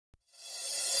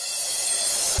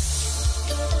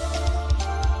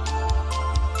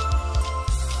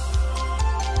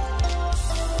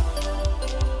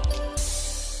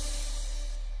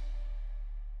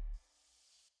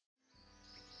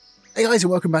Hey guys,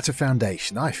 and welcome back to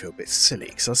Foundation. I feel a bit silly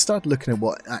because I started looking at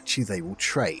what actually they will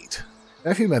trade. Now,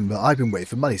 if you remember, I've been waiting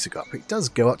for money to go up. It does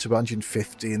go up to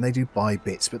 150 and they do buy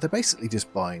bits, but they're basically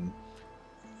just buying,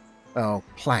 well,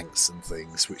 planks and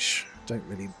things, which don't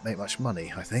really make much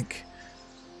money, I think.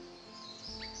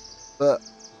 But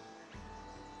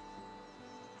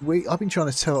I've been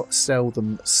trying to sell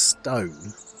them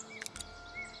stone,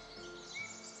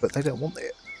 but they don't want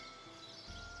it.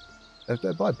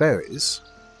 They buy berries.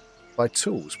 Buy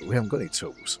tools, but we haven't got any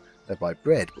tools. They buy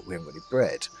bread, but we haven't got any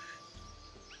bread.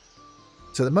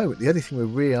 So at the moment, the only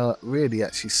thing we are really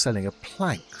actually selling are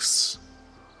planks.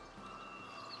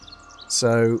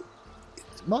 So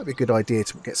it might be a good idea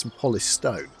to get some polished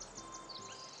stone.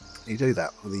 You do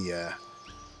that with the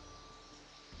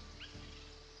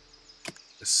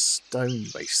stone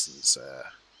mason's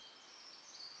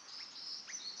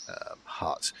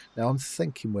hut. Now I'm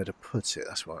thinking where to put it.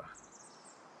 That's why.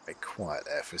 Be quiet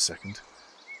there for a second.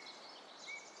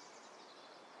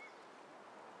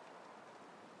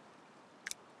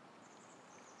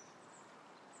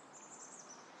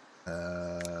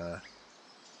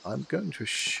 I'm going to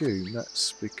assume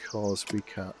that's because we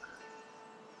can't.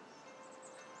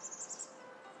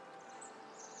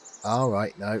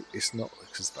 Alright, no, it's not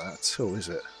because of that at all, is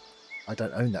it? I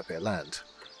don't own that bit of land.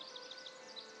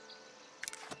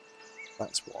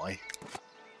 That's why.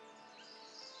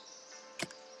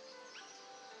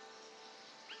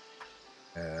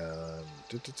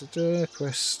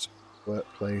 Quest,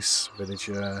 workplace,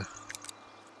 villager.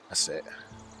 That's it.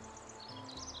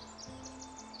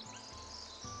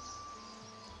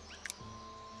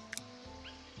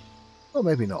 Or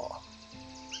maybe not.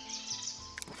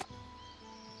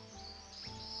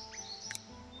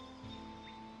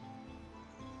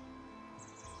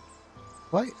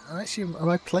 Wait, actually, am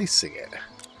I placing it?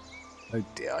 Oh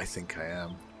dear, I think I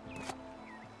am.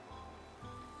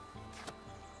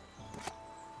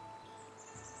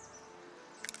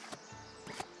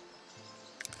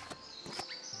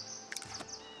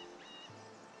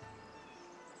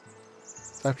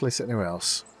 Did I place it anywhere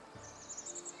else?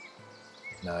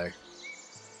 No.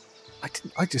 I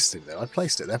didn't. I just didn't know. I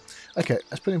placed it there. Okay,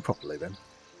 let's put it in properly then.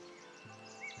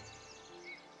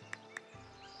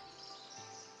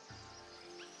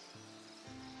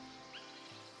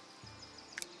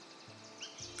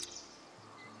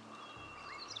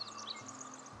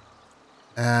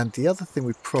 And the other thing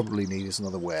we probably need is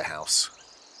another warehouse.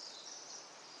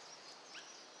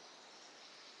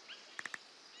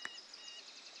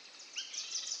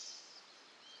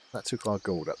 That took our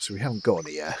gold up, so we haven't got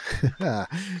any yet.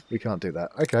 We can't do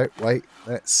that. Okay, wait,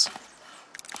 let's...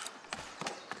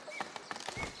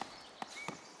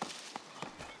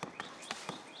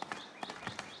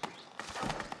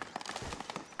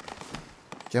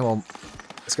 Come on,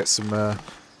 let's get some...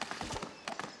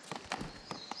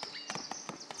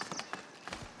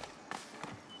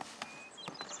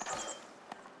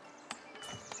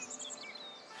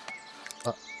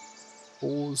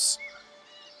 Pause.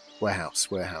 Warehouse.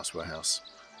 Where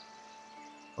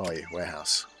are you?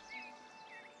 Warehouse.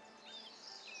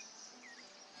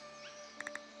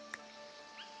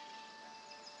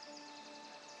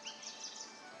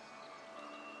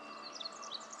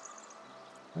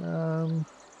 Do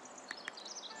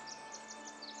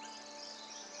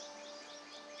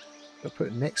I put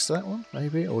it next to that one,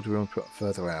 maybe? Or do we want to put it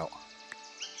further out?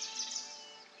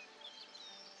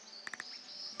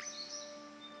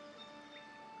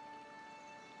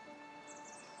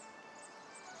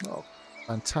 Oh,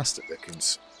 fantastic looking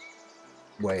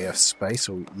way of space,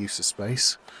 or use of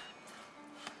space.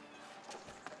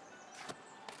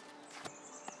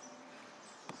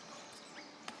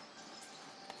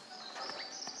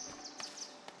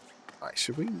 Right,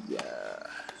 should we...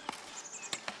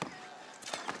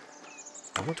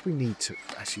 what do we need to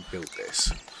actually build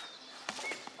this?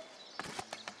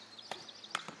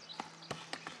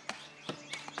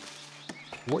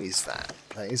 What is that?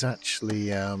 That is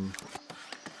actually...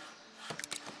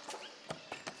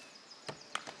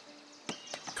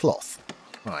 cloth.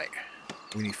 Right.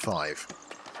 We need 5.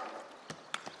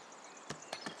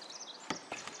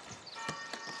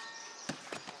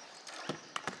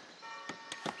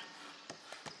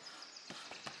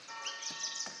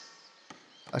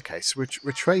 Okay, so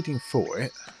we're trading for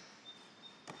it.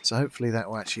 So hopefully that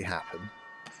will actually happen.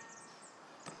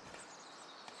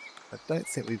 I don't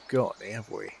think we've got any,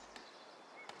 have we?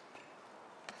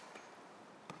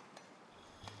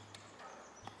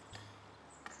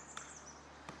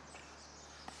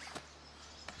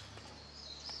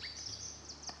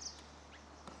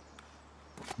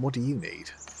 What do you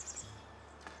need?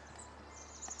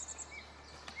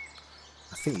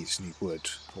 think you just need wood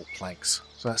or planks,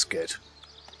 so that's good.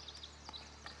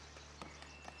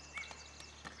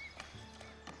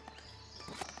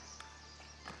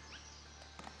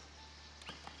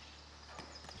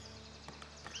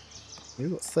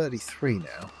 We've got 33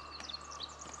 now.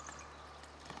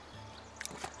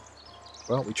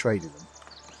 Why aren't we trading them?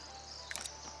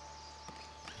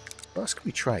 What else can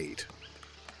we trade?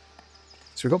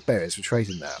 So we've got berries, we're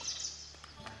trading that.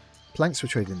 Planks, we're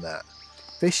trading that.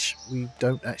 Fish, we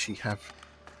don't actually have.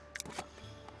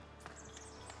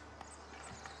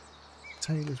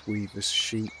 Tailors, weavers,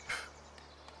 sheep.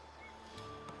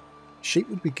 Sheep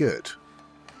would be good.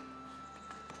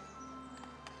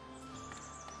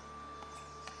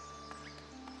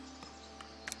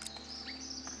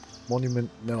 Monument,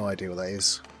 no idea what that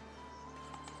is.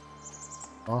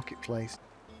 Marketplace.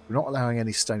 We're not allowing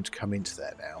any stone to come into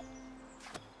there now.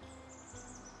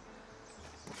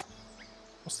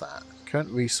 What's that? Current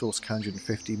resource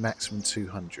 150, maximum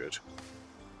 200.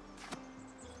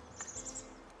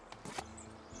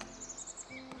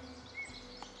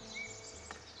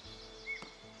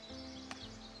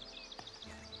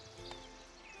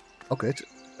 Oh good,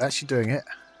 actually doing it.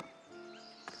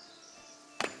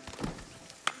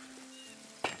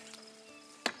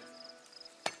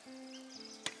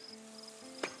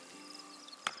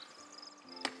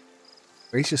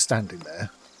 He's just standing there.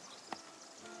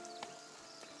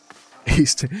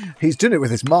 He's doing it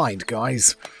with his mind,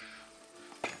 guys.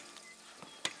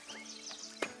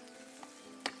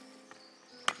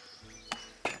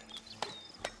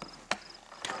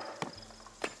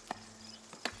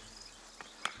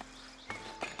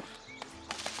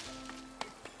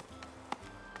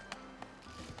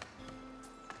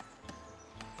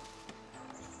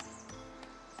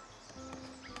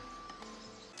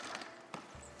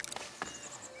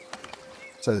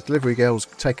 So the delivery girl's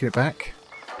taking it back.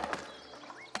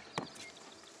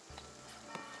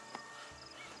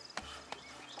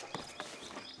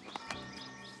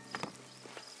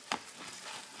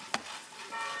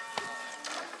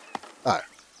 Oh.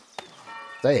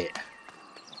 There.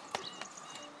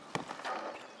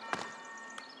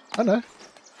 Oh no.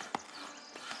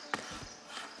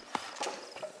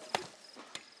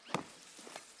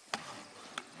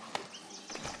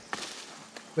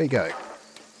 There you go.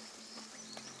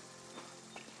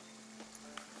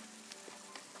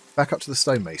 Back up to the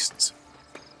stonemasons.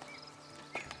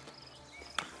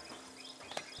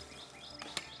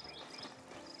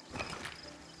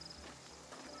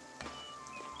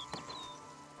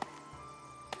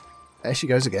 There she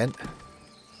goes again.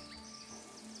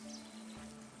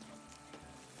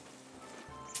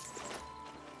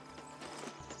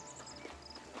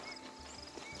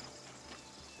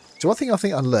 So one thing I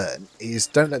think I learned is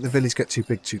don't let the village get too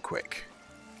big too quick.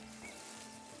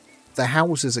 The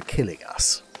houses are killing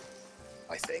us,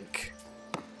 I think.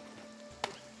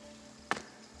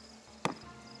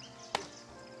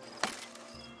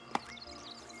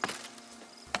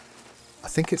 I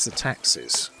think it's the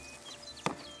taxes.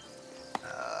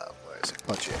 Where is it?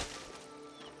 Budget.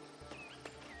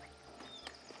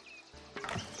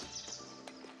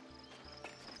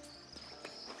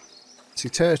 See,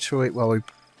 territory, well, we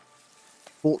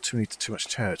bought too much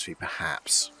territory,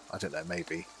 perhaps. I don't know,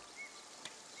 maybe.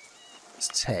 It's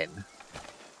 10.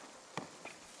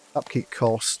 Upkeep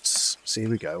costs. See, here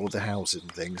we go. All the houses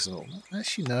and things. And all.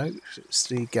 Actually, no. It's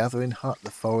the gathering hut,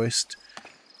 the forest,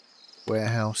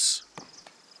 warehouse.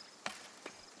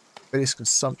 Village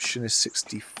consumption is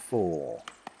 64.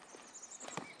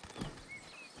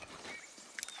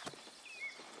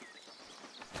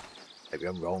 Maybe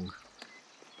I'm wrong.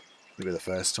 Maybe the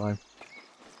first time.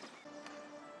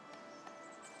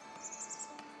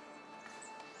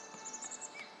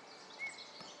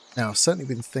 Now, I've certainly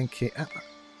been thinking...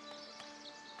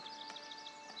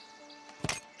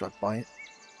 do I buy it?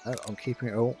 No, I'm keeping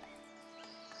it all.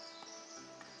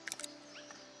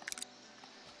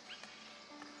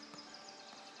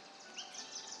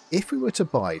 If we were to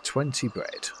buy 20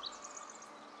 bread,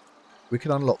 we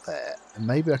could unlock there, and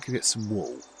maybe I could get some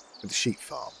wool with the sheep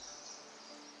farm.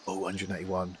 Oh,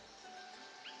 181.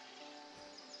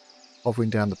 Hovering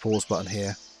down the pause button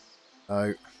here.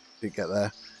 No, didn't get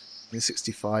there. I need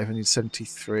 65, I need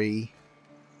 73.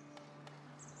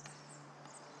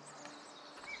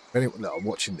 Anyway, no, I'm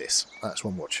watching this. That's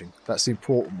what I'm watching. That's the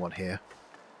important one here.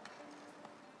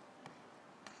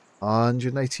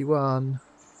 181.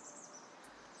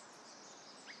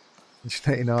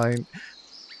 189.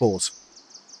 Pause.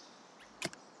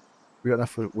 We got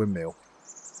enough for a windmill.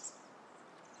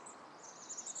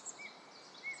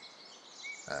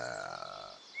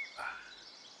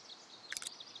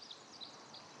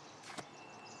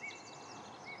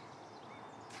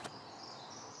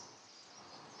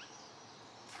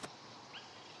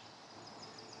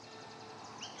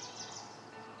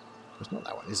 It's not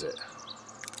that one, is it?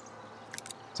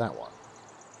 It's that one.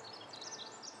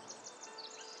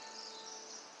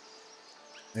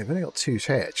 They've only got 2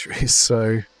 territories,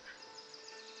 so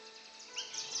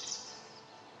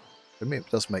for me it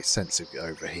does make sense to go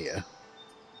over here.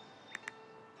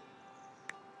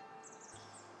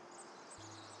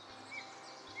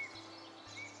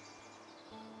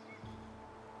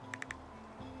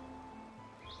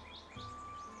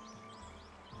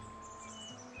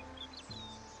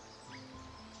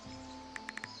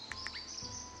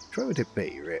 Where would it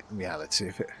be in reality?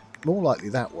 If it more likely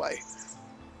that way.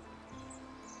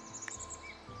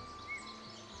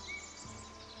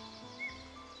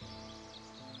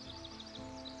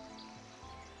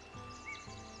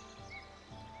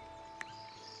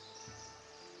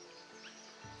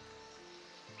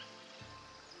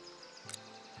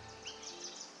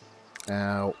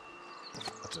 Now,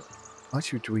 how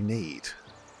much do we need?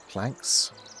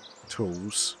 Planks,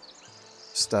 tools,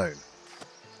 stone.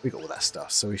 We got all that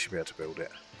stuff, so we should be able to build it.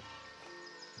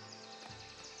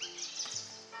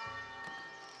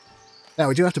 Now,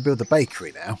 we do have to build the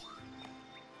bakery now.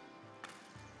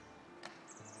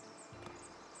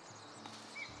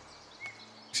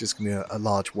 Which is going to be a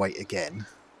large weight again.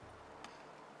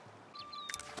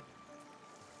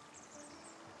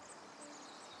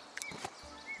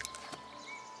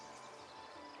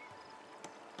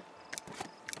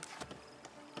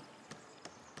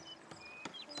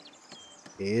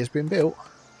 It has been built.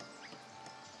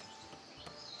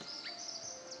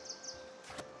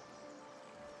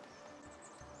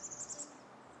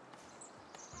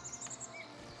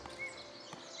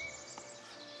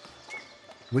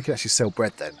 We can actually sell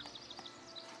bread then.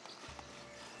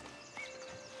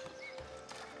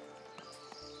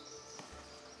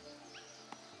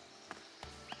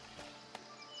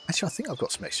 Actually, I think I've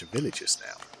got some extra villagers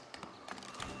now.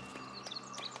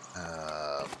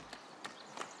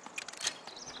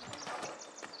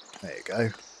 There you go.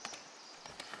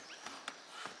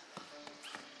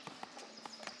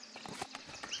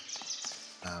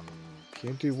 Can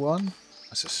you do one?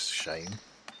 That's a shame.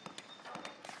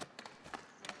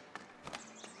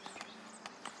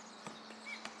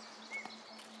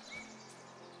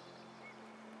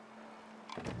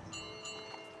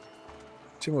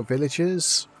 Two more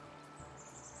villagers.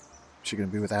 She's going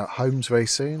to be without homes very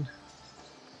soon.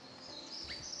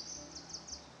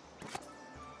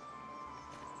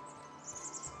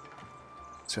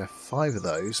 So we have 5 of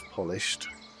those polished.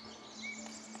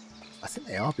 I think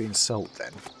they are being sold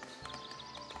then.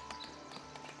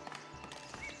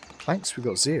 Planks, we've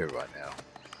got 0 right now.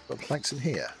 Got planks in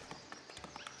here.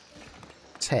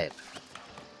 10.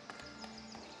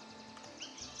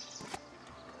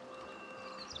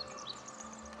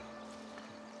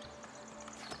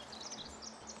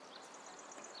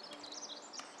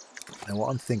 Now what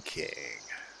I'm thinking...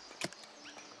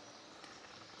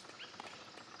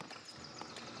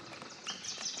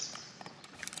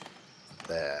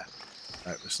 There.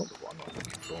 No, that's not the one I'm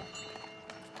looking for.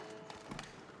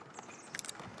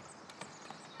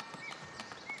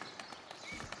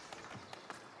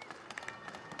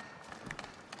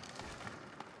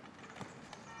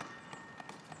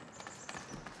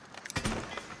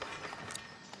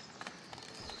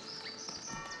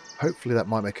 Hopefully that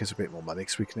might make us a bit more money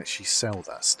because we can actually sell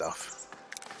that stuff.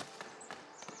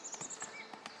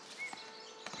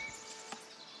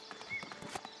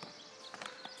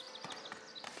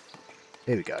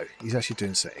 Here we go. He's actually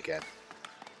doing something again.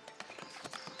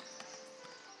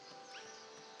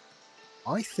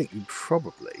 I think we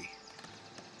probably...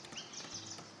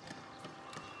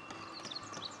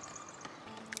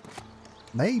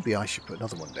 Maybe I should put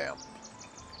another one down.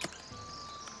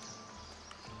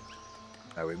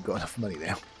 No, we haven't got enough money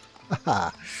now. Haha.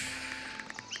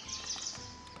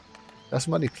 That's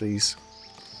money, please.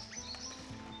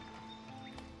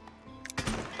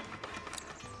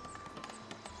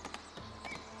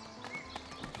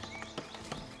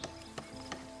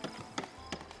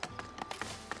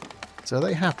 So are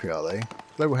they happy, are they?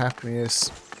 Global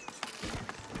happiness.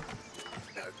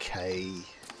 Okay.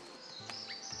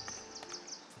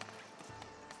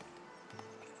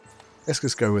 Let's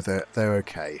just go with it. They're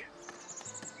okay.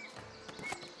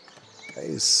 That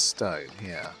is stone,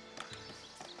 yeah.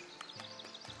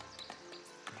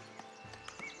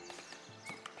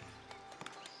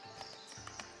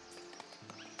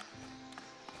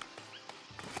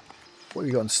 What have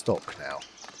you got in stock now?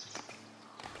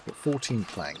 Got 14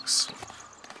 planks. What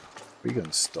have you got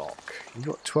in stock? You've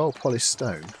got 12 polished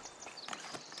stone.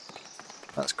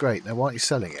 That's great. Now why aren't you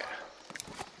selling it?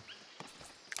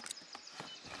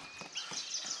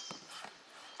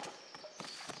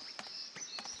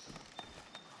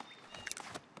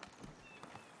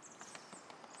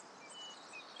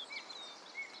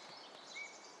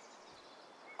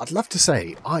 I'd love to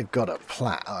say I've got a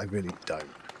plat. I really don't.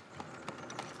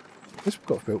 This we've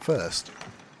got built first.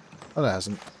 Oh, no, it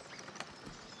hasn't.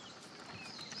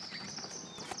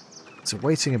 It's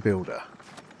awaiting a builder.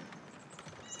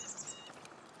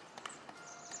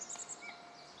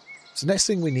 So next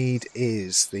thing we need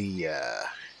is the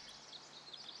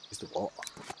what?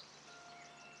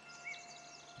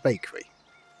 Bakery.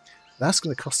 That's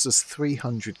going to cost us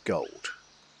 300 gold.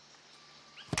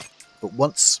 But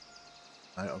once...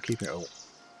 I'm keeping it all.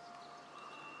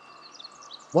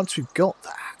 Once we've got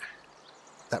that,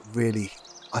 that really...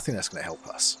 I think that's going to help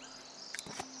us.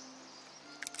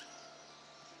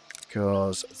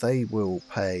 Because they will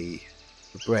pay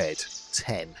the bread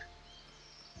 10.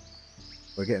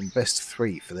 We're getting best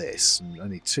 3 for this, and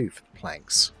only 2 for the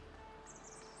planks.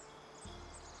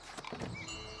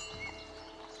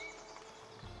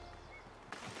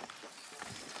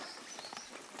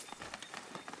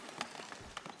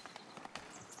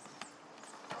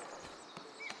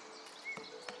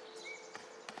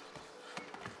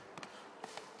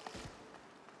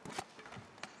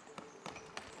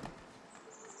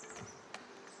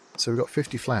 So we've got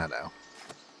 50 flour now.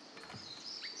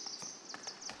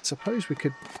 Suppose we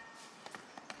could...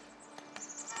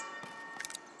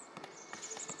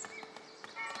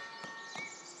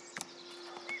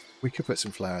 We could put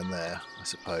some flour in there, I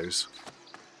suppose.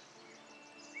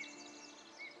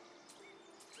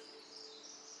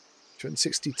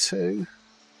 $262.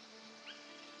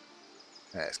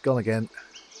 Yeah, it's gone again.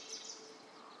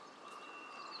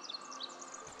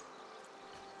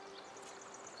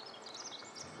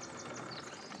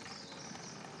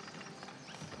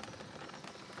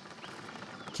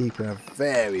 Keeping a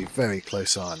very, very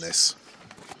close eye on this.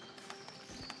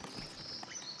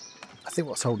 I think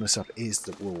what's holding us up is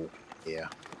the wall here.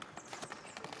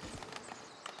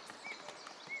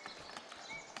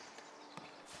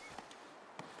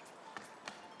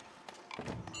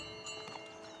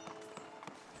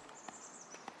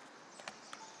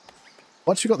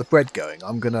 Once you've got the bread going,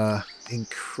 I'm going to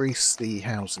increase the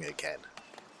housing again.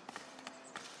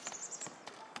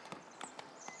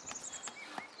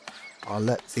 I'll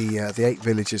let the 8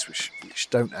 villages which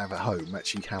don't have a home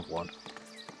actually have one.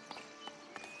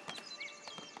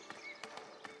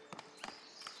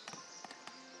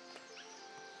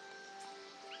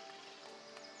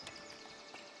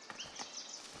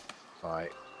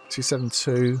 Right,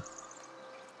 272,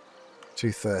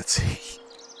 230.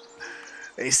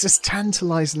 It's just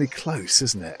tantalisingly close,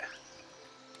 isn't it?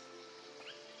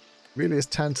 Really is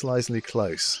tantalisingly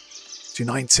close.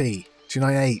 290,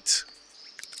 298.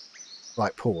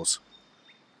 Right, pause.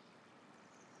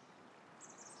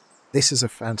 This is a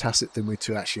fantastic thing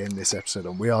to actually end this episode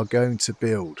on. We are going to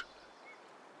build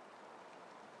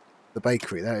the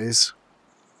bakery, that is.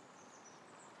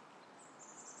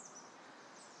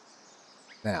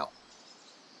 Now,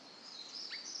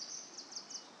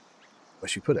 where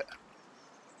should we put it?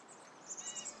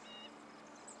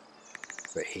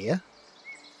 Put it here?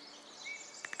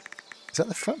 Is that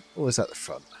the front or is that the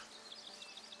front?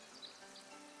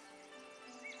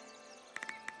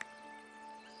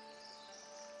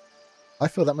 I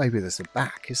feel that maybe there's the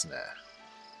back, isn't there?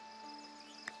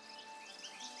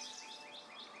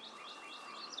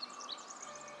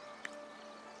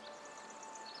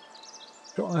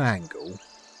 Got an angle.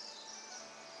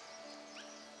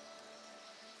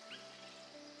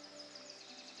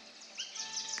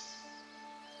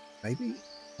 Maybe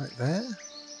right there?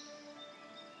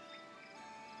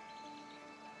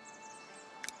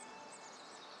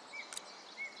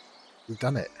 We've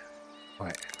done it.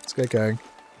 Right, let's get going.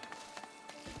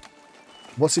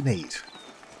 What's it need?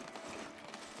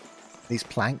 These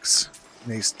planks,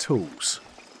 these tools.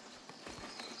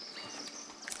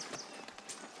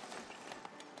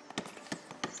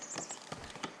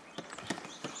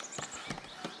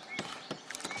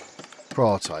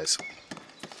 Prioritise.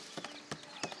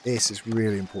 This is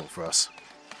really important for us.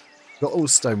 We've got all the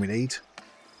stone we need.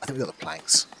 I think we've got the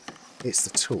planks. It's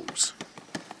the tools.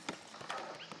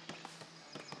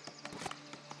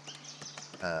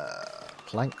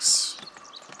 Planks.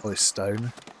 Polished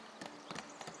stone.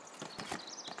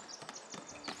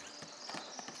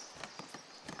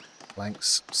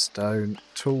 Planks, stone,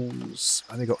 tools.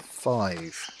 I only got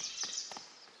 5.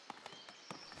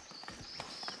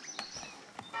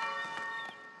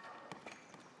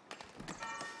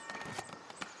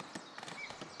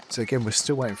 So again, we're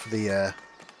still waiting for the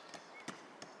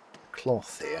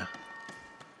cloth here.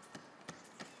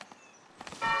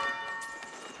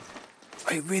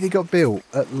 It really got built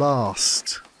at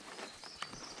last.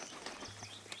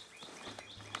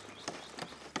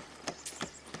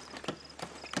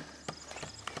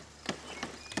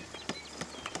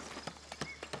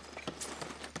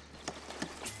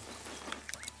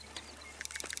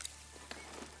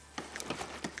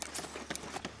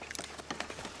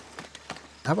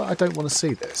 How about I don't want to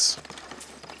see this?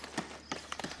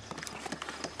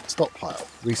 Stockpile.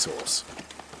 Resource.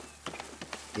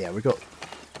 Yeah, we got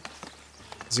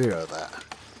 0 there.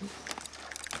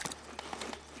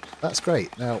 That's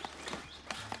great. Now,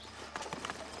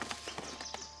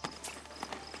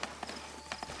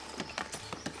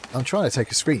 I'm trying to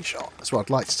take a screenshot. That's what I'd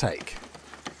like to take.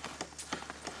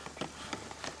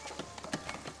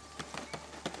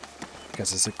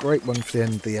 Because it's a great one for the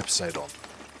end of the episode on.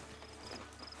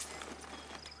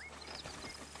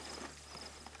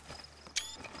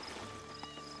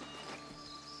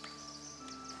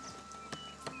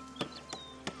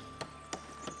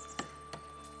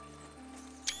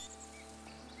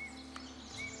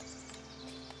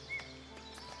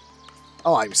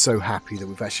 Oh, I'm so happy that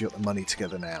we've actually got the money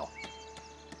together now.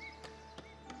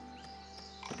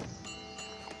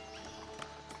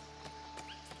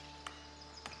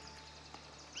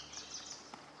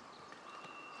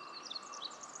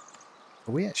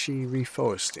 Are we actually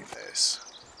reforesting this?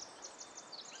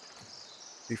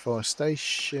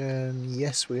 Deforestation,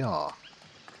 yes we are.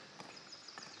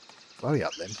 Hurry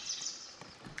up then.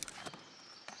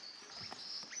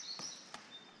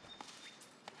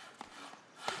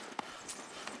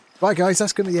 Right guys,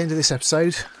 that's going to be the end of this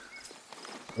episode.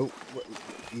 Oh, what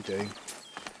are you doing?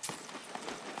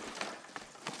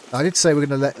 I did say we're going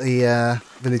to let the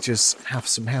villagers have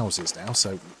some houses now,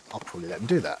 so I'll probably let them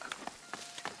do that.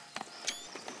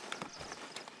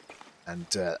 And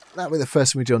that'll be the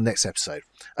first thing we do on the next episode.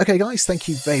 Okay guys, thank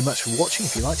you very much for watching.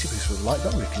 If you liked it, please put a like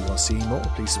button. If you want to see more,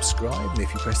 please subscribe. And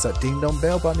if you press that ding dong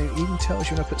bell button, it even tells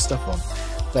you when I put stuff on.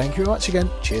 Thank you very much again.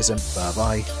 Cheers and bye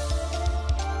bye.